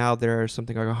 And now there are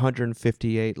something like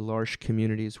 158 L'Arche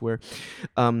communities where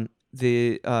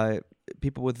the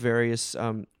people with various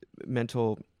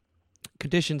mental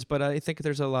conditions, but I think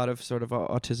there's a lot of sort of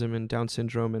autism and Down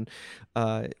syndrome, and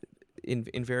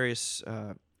in various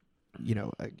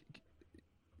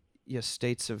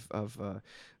states of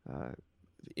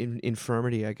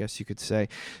infirmity, I guess you could say,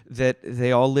 that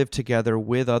they all live together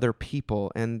with other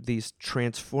people, and these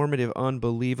transformative,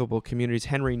 unbelievable communities.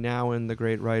 Henry Nouwen, the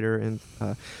great writer and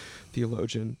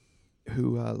theologian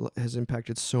who has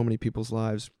impacted so many people's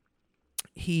lives,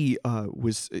 he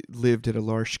lived at a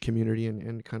L'Arche community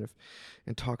and kind of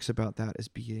and talks about that as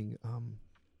being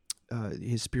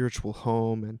his spiritual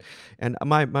home. And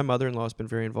my mother-in-law has been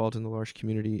very involved in the L'Arche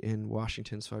community in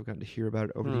Washington, so I've gotten to hear about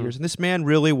it over the years. And this man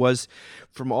really was,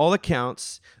 from all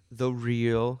accounts, the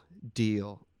real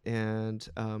deal. And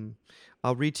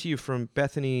I'll read to you from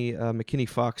Bethany McKinney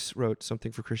Fox wrote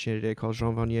something for Christianity Today called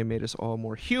Jean Vanier Made Us All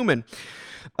More Human.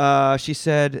 She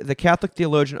said, the Catholic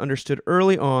theologian understood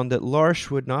early on that L'Arche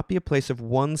would not be a place of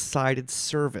one-sided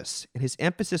service, and his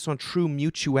emphasis on true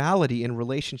mutuality in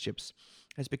relationships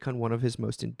has become one of his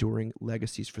most enduring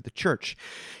legacies for the church.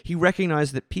 He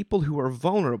recognized that people who are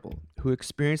vulnerable, who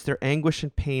experience their anguish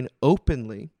and pain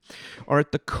openly, are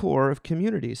at the core of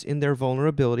communities. In their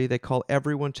vulnerability, they call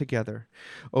everyone together.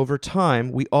 Over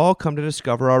time, we all come to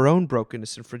discover our own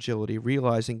brokenness and fragility,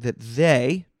 realizing that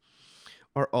they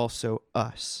are also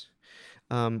us.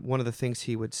 One of the things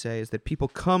he would say is that people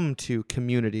come to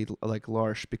community like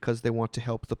L'Arche because they want to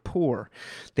help the poor.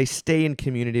 They stay in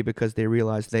community because they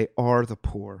realize they are the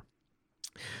poor.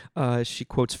 She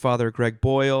quotes Father Greg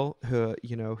Boyle, who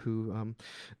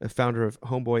founder of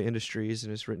Homeboy Industries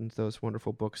and has written those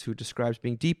wonderful books, who describes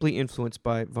being deeply influenced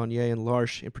by Vanier and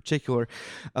L'Arche in particular,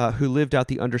 who lived out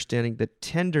the understanding that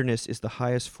tenderness is the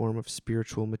highest form of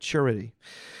spiritual maturity.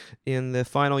 In the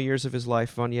final years of his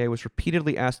life, Vanier was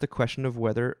repeatedly asked the question of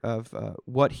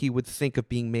what he would think of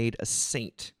being made a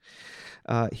saint.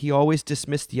 He always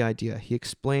dismissed the idea. He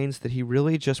explains that he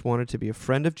really just wanted to be a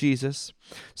friend of Jesus,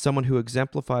 someone who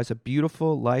exemplifies a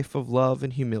beautiful life of love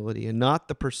and humility, and not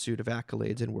the pursuit of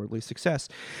accolades and worldly success.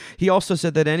 He also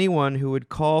said that anyone who would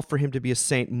call for him to be a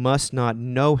saint must not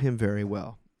know him very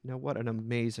well. Now, what an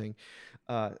amazing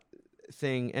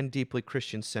thing and deeply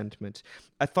Christian sentiment.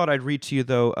 I thought I'd read to you,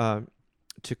 though,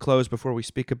 to close before we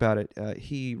speak about it.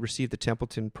 He received the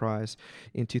Templeton Prize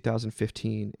in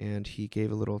 2015, and he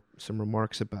gave some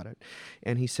remarks about it.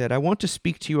 And he said, "I want to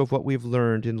speak to you of what we've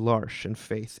learned in L'Arche and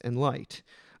Faith and Light.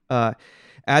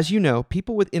 As you know,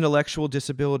 people with intellectual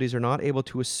disabilities are not able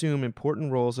to assume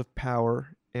important roles of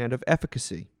power and of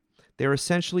efficacy. They're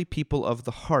essentially people of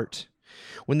the heart.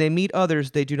 When they meet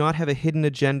others, they do not have a hidden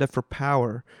agenda for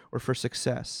power or for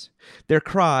success. Their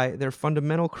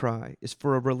fundamental cry, is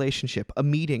for a relationship, a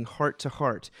meeting heart to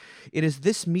heart. It is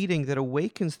this meeting that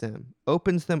awakens them,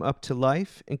 opens them up to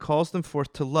life, and calls them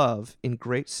forth to love in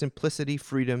great simplicity,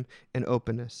 freedom, and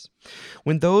openness.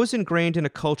 When those ingrained in a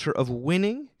culture of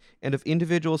winning and of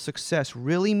individual success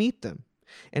really meet them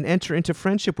and enter into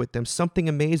friendship with them, something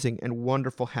amazing and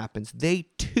wonderful happens. They,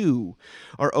 too,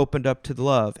 are opened up to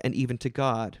love and even to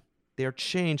God. They are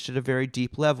changed at a very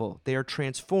deep level. They are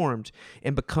transformed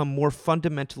and become more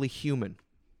fundamentally human.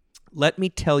 Let me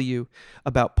tell you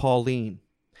about Pauline.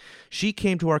 She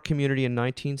came to our community in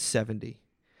 1970.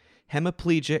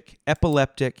 Hemiplegic,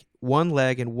 epileptic, one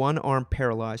leg and one arm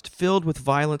paralyzed, filled with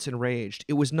violence and rage.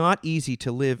 It was not easy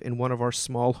to live in one of our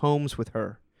small homes with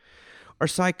her. Our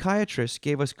psychiatrist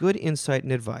gave us good insight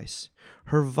and advice.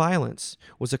 Her violence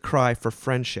was a cry for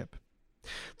friendship.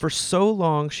 For so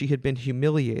long she had been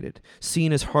humiliated,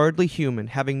 seen as hardly human,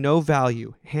 having no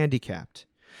value, handicapped.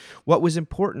 What was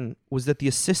important was that the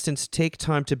assistants take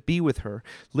time to be with her,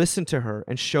 listen to her,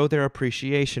 and show their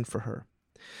appreciation for her.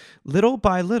 Little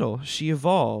by little, she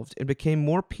evolved and became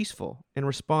more peaceful and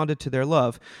responded to their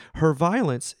love. Her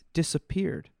violence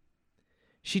disappeared.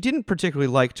 She didn't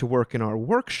particularly like to work in our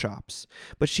workshops,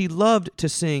 but she loved to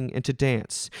sing and to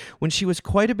dance. When she was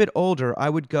quite a bit older, I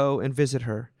would go and visit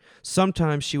her.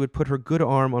 Sometimes she would put her good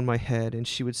arm on my head and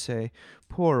she would say,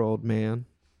 "Poor old man."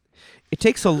 It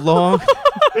takes a long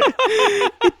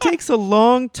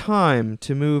time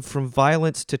to move from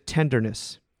violence to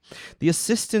tenderness. The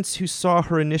assistants who saw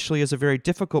her initially as a very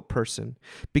difficult person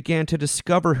began to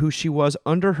discover who she was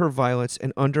under her violence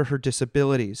and under her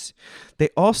disabilities. They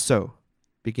also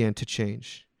began to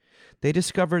change. They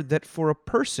discovered that for a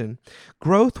person,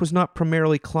 growth was not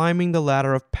primarily climbing the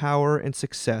ladder of power and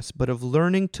success, but of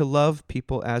learning to love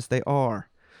people as they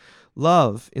are.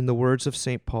 Love, in the words of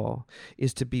St. Paul,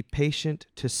 is to be patient,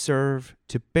 to serve,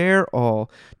 to bear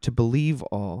all, to believe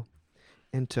all,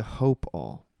 and to hope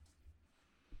all.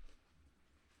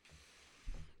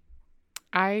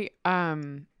 This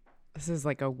is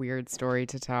like a weird story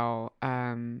to tell.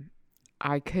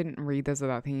 I couldn't read this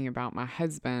without thinking about my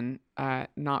husband,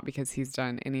 not because he's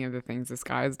done any of the things this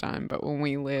guy has done, but when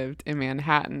we lived in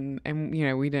Manhattan and,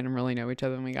 we didn't really know each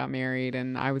other when we got married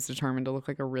and I was determined to look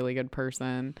like a really good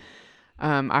person.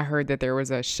 I heard that there was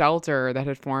a shelter that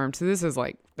had formed. So this is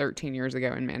like 13 years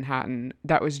ago in Manhattan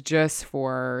that was just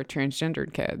for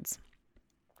transgendered kids.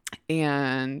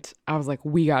 And I was like,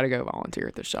 we got to go volunteer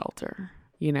at the shelter,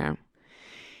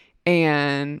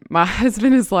 And my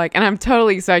husband is like, and I'm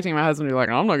totally expecting my husband to be like,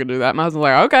 I'm not going to do that. My husband's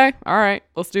like, okay, all right,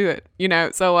 let's do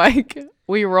it. So like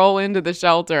we roll into the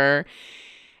shelter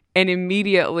and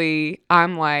immediately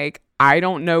I'm like, I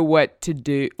don't know what to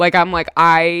do. Like, I'm like,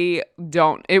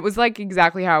 it was like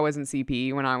exactly how I was in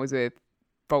CP when I was with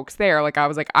folks there. Like, I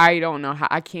was like, I don't know how,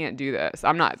 I can't do this.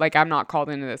 I'm not called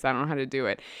into this. I don't know how to do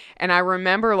it. And I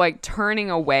remember like turning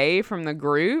away from the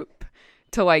group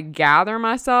to like gather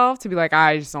myself to be like,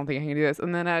 I just don't think I can do this.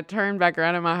 And then I turned back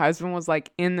around and my husband was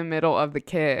like in the middle of the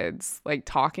kids, like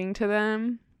talking to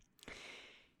them.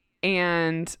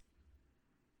 And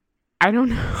I don't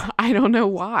know. I don't know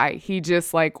why. He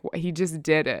just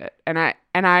did it. And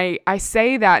I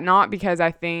say that not because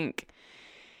I think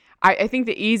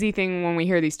the easy thing when we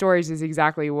hear these stories is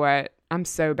exactly what I'm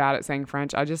so bad at saying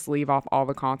French. I just leave off all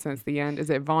the consonants at the end. Is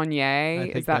it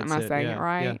Vanier? Am I saying it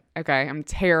right? Yeah. Okay. I'm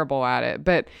terrible at it.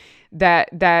 But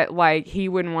that like he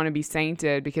wouldn't want to be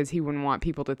sainted because he wouldn't want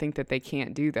people to think that they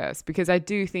can't do this, because I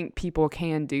do think people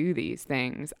can do these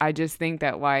things. I just think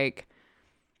that like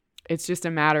it's just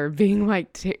a matter of being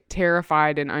like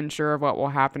terrified and unsure of what will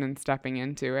happen and stepping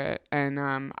into it. And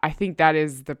I think that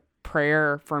is the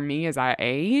prayer for me as I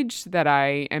age, that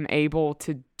I am able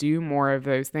to do more of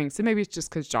those things. So maybe it's just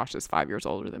because Josh is 5 years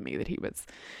older than me that he was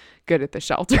good at the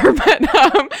shelter.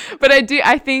 But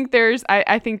I think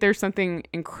there's something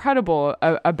incredible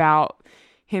about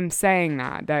him saying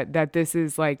that this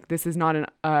is not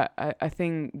a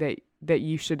thing that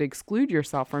you should exclude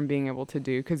yourself from being able to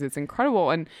do, because it's incredible.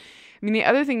 And I mean, the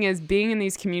other thing is being in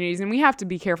these communities, and we have to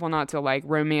be careful not to like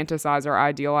romanticize or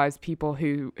idealize people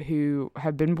who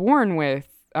have been born with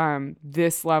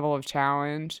this level of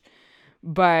challenge,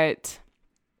 but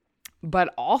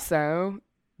also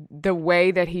the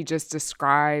way that he just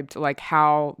described like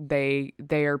how they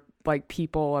are like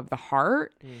people of the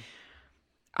heart.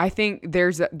 I think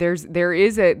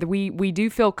we do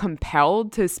feel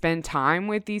compelled to spend time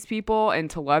with these people and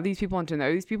to love these people and to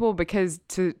know these people, because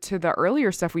to the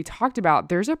earlier stuff we talked about,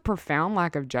 there's a profound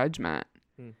lack of judgment.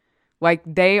 Like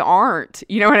they aren't,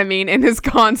 you know what I mean, in this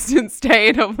constant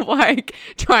state of like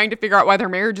trying to figure out why their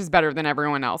marriage is better than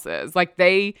everyone else's. Like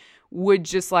they would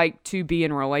just like to be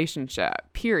in a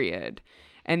relationship, period.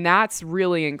 And that's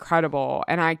really incredible.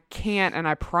 And I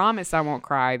promise I won't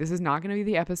cry. This is not going to be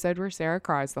the episode where Sarah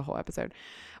cries the whole episode.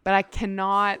 But I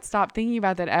cannot stop thinking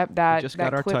about that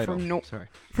clip from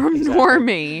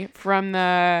Normie,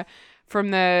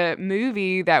 from the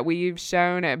movie that we've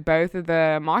shown at both of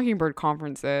the Mockingbird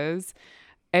conferences.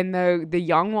 And the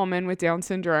young woman with Down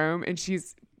syndrome, and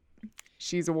she's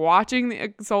watching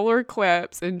the solar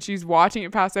eclipse and she's watching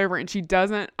it pass over, and she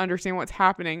doesn't understand what's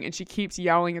happening, and she keeps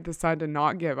yelling at the sun to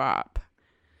not give up.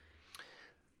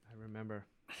 I remember.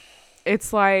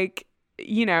 It's like,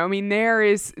 you know, I mean,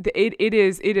 it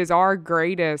is our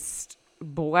greatest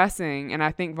blessing. And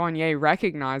I think Vanier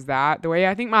recognized that the way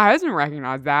I think my husband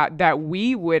recognized that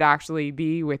we would actually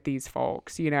be with these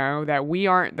folks, you know, that we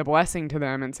aren't the blessing to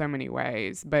them in so many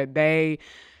ways, but they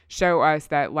show us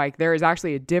that like there is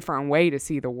actually a different way to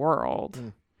see the world,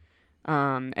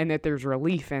 and that there's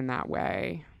relief in that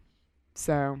way.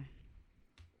 So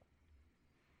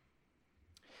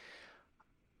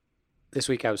this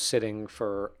week I was sitting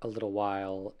for a little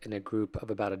while in a group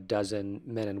of about a dozen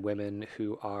men and women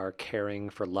who are caring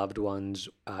for loved ones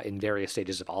in various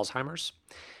stages of Alzheimer's.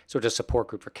 So it's a support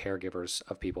group for caregivers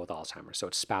of people with Alzheimer's. So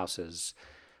it's spouses,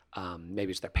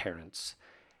 maybe it's their parents.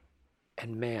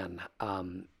 And man,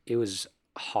 it was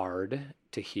hard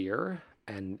to hear,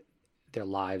 and their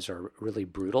lives are really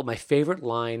brutal. My favorite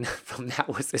line from that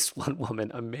was this one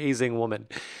woman, amazing woman,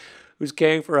 who's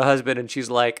caring for her husband, and she's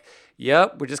like,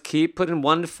 yep, we just keep putting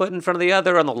one foot in front of the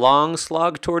other on the long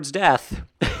slog towards death.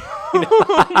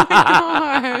 Oh my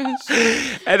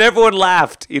gosh. And everyone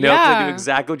laughed, you know, 'cause I Yeah. knew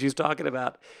exactly what she was talking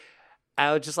about.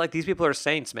 I was just like, these people are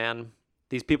saints, man.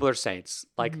 These people are saints.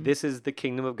 Like, this is the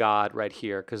kingdom of God right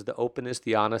here, because the openness,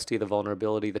 the honesty, the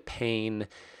vulnerability, the pain,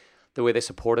 the way they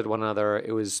supported one another,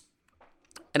 it was,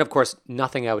 and of course,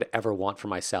 nothing I would ever want for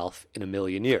myself in a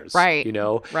million years. Right. You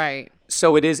know? Right.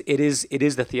 So it is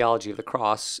the theology of the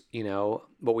cross, you know,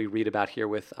 what we read about here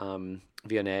with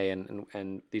Vianney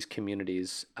and these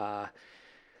communities. So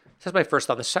that's my first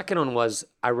thought. The second one was,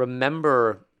 I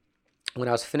remember when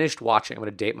I was finished watching, I'm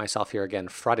going to date myself here again,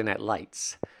 Friday Night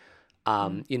Lights.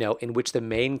 You know, in which the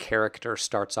main character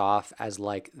starts off as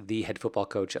like the head football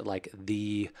coach at like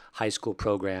the high school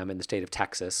program in the state of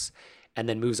Texas, and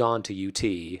then moves on to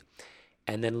UT,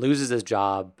 and then loses his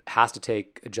job, has to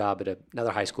take a job at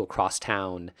another high school across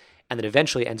town, and then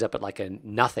eventually ends up at like a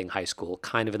nothing high school,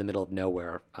 kind of in the middle of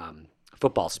nowhere,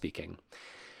 football speaking.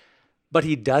 But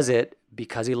he does it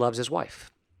because he loves his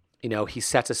wife. You know, he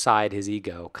sets aside his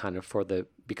ego kind of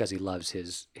because he loves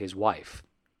his wife.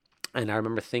 And I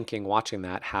remember thinking, watching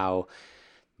that, how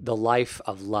the life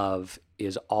of love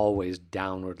is always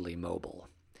downwardly mobile.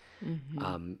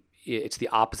 Mm-hmm. It's the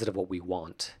opposite of what we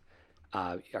want,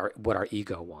 what our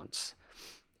ego wants.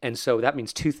 And so that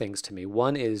means two things to me.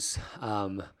 One is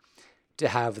to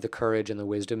have the courage and the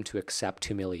wisdom to accept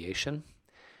humiliation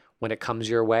when it comes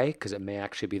your way, because it may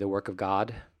actually be the work of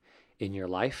God in your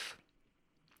life.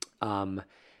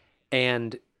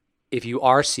 And if you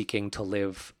are seeking to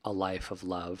live a life of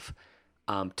love,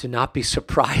 to not be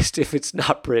surprised if it's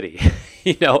not pretty,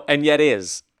 and yet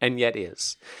is. And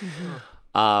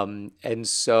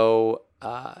so,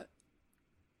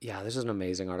 this is an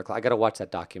amazing article. I got to watch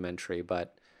that documentary,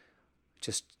 but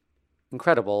just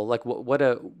incredible. Like what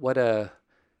a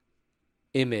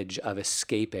image of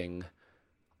escaping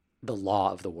the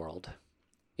law of the world.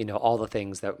 All the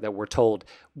things that we're told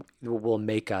will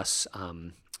make us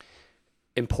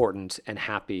important and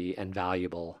happy and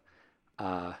valuable,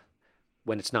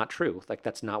 when it's not true. Like,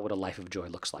 that's not what a life of joy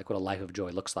looks like. What a life of joy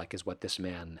looks like is what this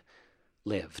man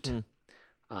lived. And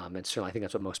certainly I think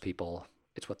that's what most people,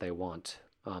 it's what they want.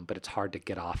 But it's hard to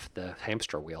get off the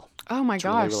hamster wheel. Oh my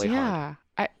gosh. Really, really yeah.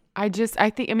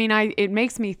 It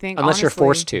makes me think, unless honestly, you're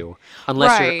forced to,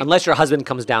 unless your husband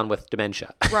comes down with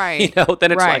dementia, right?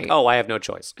 Then it's like, oh, I have no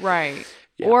choice, right?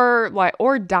 Yeah.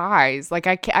 Or dies. Like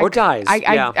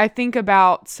I think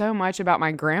about so much about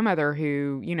my grandmother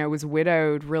who, was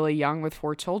widowed really young with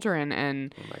 4 children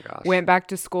and went back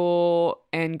to school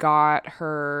and got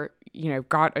her,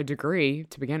 got a degree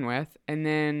to begin with, and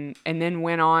then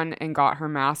went on and got her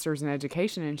master's in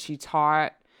education, and she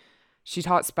taught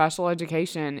special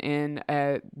education in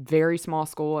a very small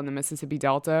school in the Mississippi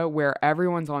Delta where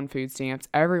everyone's on food stamps,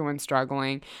 everyone's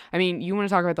struggling. I mean, you want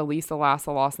to talk about the least, the last,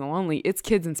 the lost, and the lonely. It's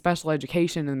kids in special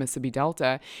education in the Mississippi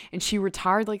Delta. And she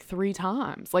retired like 3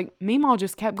 times. Like, Meemaw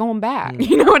just kept going back.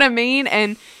 You know what I mean?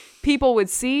 And people would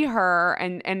see her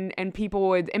and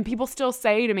people still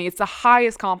say to me, it's the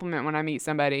highest compliment when I meet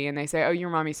somebody and they say, oh, you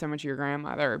remind me so much of your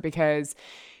grandmother, because,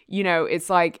 it's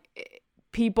like,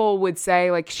 people would say,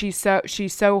 like, she's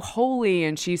so holy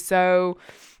and she's so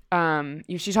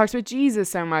she talks about Jesus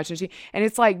so much, and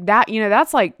it's like that,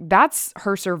 that's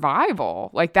her survival.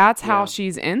 Like, that's how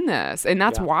she's in this, and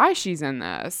that's why she's in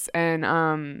this.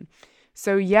 And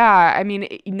so I mean,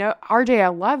 RJ, I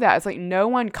love that. It's like no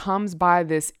one comes by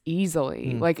this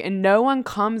easily. Like, and no one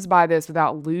comes by this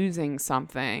without losing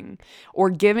something or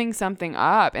giving something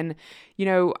up. And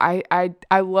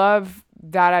I love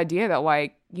that idea that,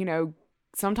 like,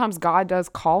 sometimes God does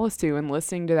call us to, and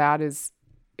listening to that is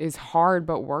hard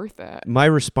but worth it. My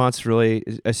response really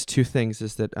is 2 things.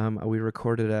 Is that I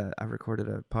recorded a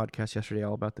podcast yesterday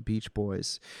all about the Beach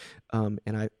Boys, and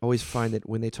I always find that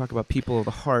when they talk about people of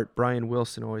the heart, Brian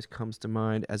Wilson always comes to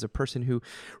mind as a person who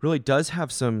really does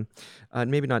have some,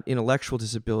 maybe not intellectual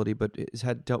disability, but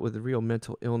has dealt with a real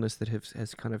mental illness that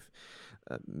has kind of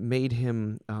made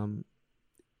him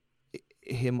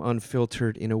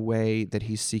unfiltered in a way that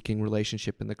he's seeking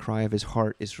relationship, and the cry of his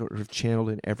heart is sort of channeled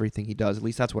in everything he does. At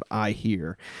least that's what I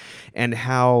hear, and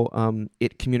how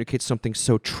it communicates something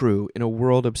so true in a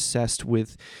world obsessed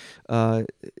with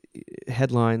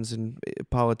headlines and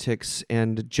politics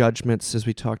and judgments. As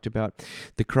we talked about,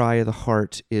 the cry of the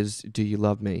heart is, do you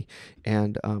love me?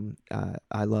 And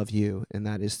I love you. And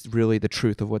that is really the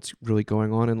truth of what's really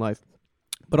going on in life.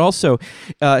 But also,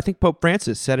 I think Pope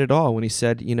Francis said it all when he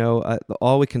said,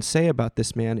 all we can say about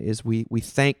this man is we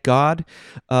thank God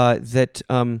that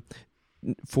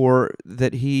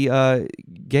he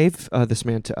gave this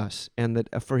man to us, and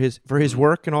that for his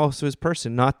work and also his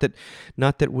person. Not that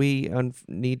we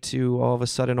need to all of a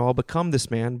sudden all become this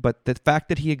man, but the fact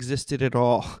that he existed at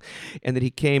all, and that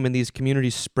he came and these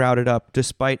communities sprouted up,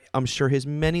 despite, I'm sure, his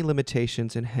many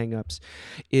limitations and hang-ups,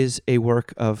 is a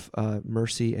work of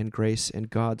mercy and grace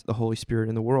and God, the Holy Spirit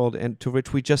in the world, and to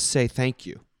which we just say thank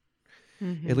you.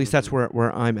 At least that's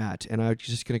where I'm at, and I'm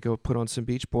just going to go put on some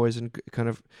Beach Boys and kind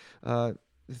of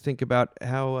think about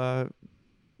how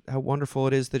wonderful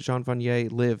it is that Jean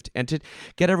Vanier lived, and to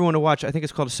get everyone to watch. I think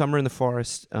it's called Summer in the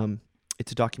Forest.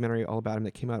 It's a documentary all about him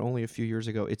that came out only a few years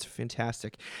ago. It's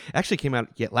fantastic. It actually came out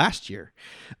last year,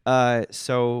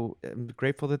 so I'm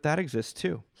grateful that exists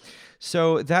too.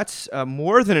 So that's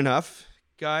more than enough.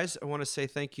 Guys, I want to say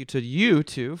thank you to you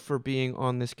two for being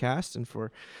on this cast and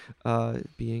for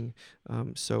being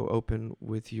so open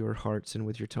with your hearts and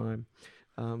with your time.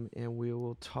 And we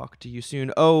will talk to you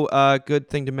soon. Oh, good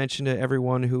thing to mention to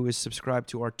everyone who is subscribed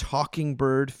to our Talking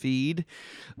Bird feed,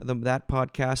 that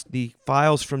podcast, the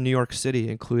files from New York City,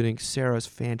 including Sarah's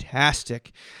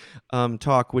fantastic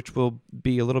talk, which will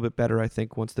be a little bit better, I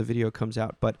think, once the video comes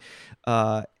out. But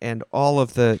and all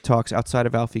of the talks outside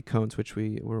of Alfie Cohn's, which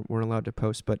we weren't allowed to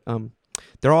post, but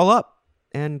they're all up.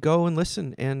 And go and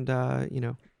listen, and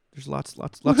there's lots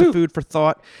of food for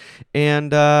thought.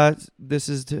 And this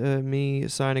is me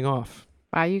signing off.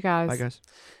 Bye, you guys. Bye, guys.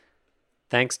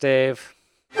 Thanks, Dave.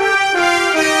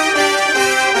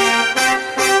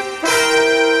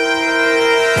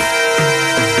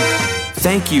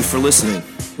 Thank you for listening.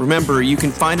 Remember, you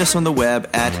can find us on the web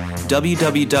at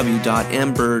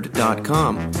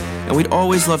www.mbird.com. And we'd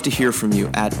always love to hear from you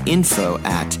at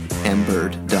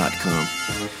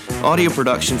info@mbird.com. Audio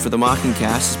production for the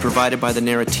Mockingcast is provided by the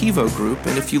Narrativo Group,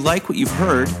 and if you like what you've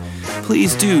heard,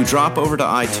 please do drop over to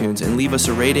iTunes and leave us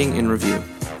a rating and review.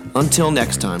 Until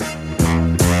next time.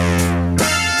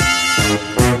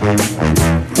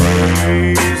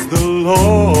 Praise the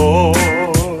Lord.